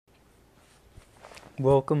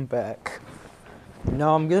Welcome back.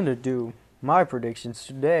 Now I'm going to do my predictions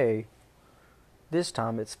today. This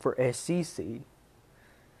time it's for SEC,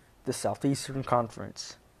 the Southeastern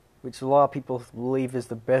Conference, which a lot of people believe is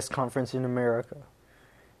the best conference in America.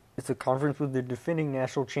 It's a conference with the defending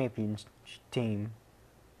national champions team,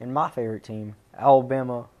 and my favorite team,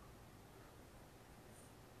 Alabama.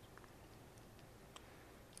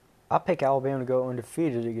 I pick Alabama to go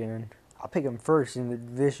undefeated again. I pick them first in the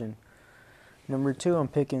division. Number 2, I'm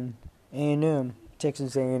picking A&M,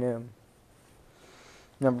 Texas A&M.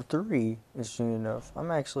 Number 3, interesting enough, I'm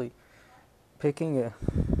actually picking a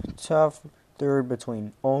tough third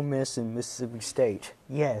between Ole Miss and Mississippi State.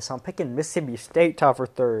 Yes, I'm picking Mississippi State top for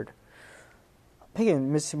third. I'm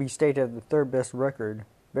picking Mississippi State to have the third best record,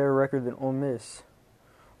 better record than Ole Miss.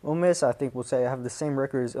 Ole Miss, I think, will say I have the same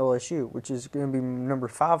record as LSU, which is going to be number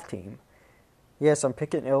 5 team. Yes, I'm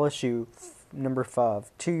picking LSU, number 5,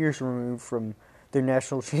 2 years removed from their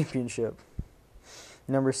national championship.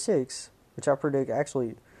 Number 6, which I predict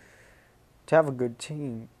actually to have a good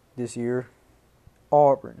team this year,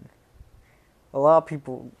 Auburn. A lot of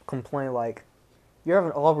people complain like, you're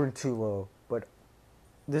having Auburn too low, but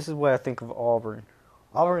this is what I think of Auburn.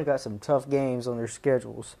 Auburn got some tough games on their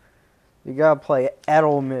schedules. You got to play at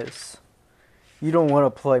Ole Miss. You don't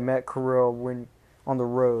want to play Matt Corral when on the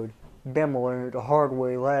road. Bama learned it the hard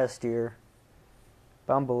way last year.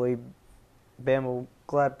 But I'm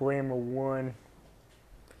glad Bama won.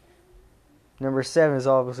 Number 7 is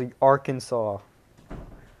obviously Arkansas.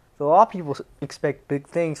 So a lot of people expect big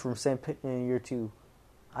things from Sam Pittman in year 2.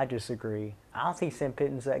 I disagree. I don't think Sam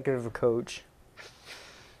Pittman's that good of a coach.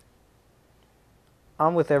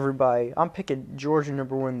 I'm with everybody. I'm picking Georgia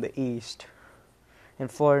number 1 in the East. And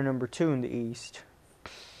Florida number 2 in the East.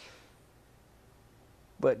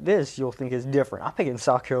 But this you'll think is different. I'm picking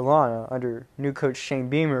South Carolina under new coach Shane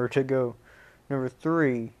Beamer to go number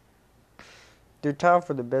 3. They're tied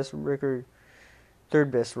for the best record,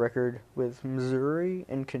 third best record with Missouri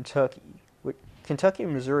and Kentucky. Kentucky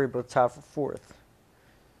and Missouri both tied for 4th.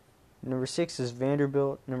 Number 6 is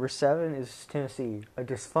Vanderbilt. Number 7 is Tennessee, a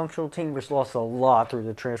dysfunctional team which lost a lot through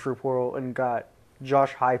the transfer portal and got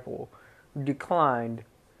Josh Heupel, who declined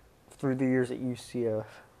through the years at UCF.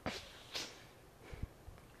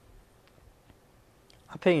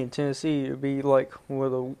 I'm picking Tennessee to be like one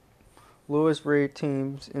of the lowest rated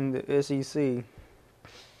teams in the SEC.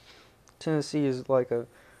 Tennessee is like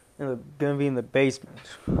gonna be in the basement.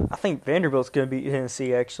 I think Vanderbilt's gonna beat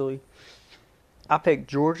Tennessee actually. I picked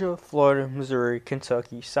Georgia, Florida, Missouri,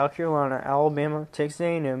 Kentucky, South Carolina, Alabama, Texas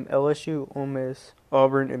A&M, LSU, Ole Miss,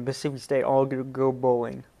 Auburn, and Mississippi State all gonna go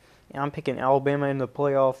bowling. And I'm picking Alabama in the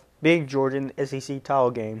playoff, Big Georgia in the SEC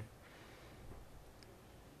title game.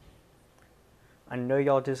 I know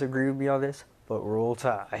y'all disagree with me on this, but roll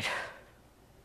tide.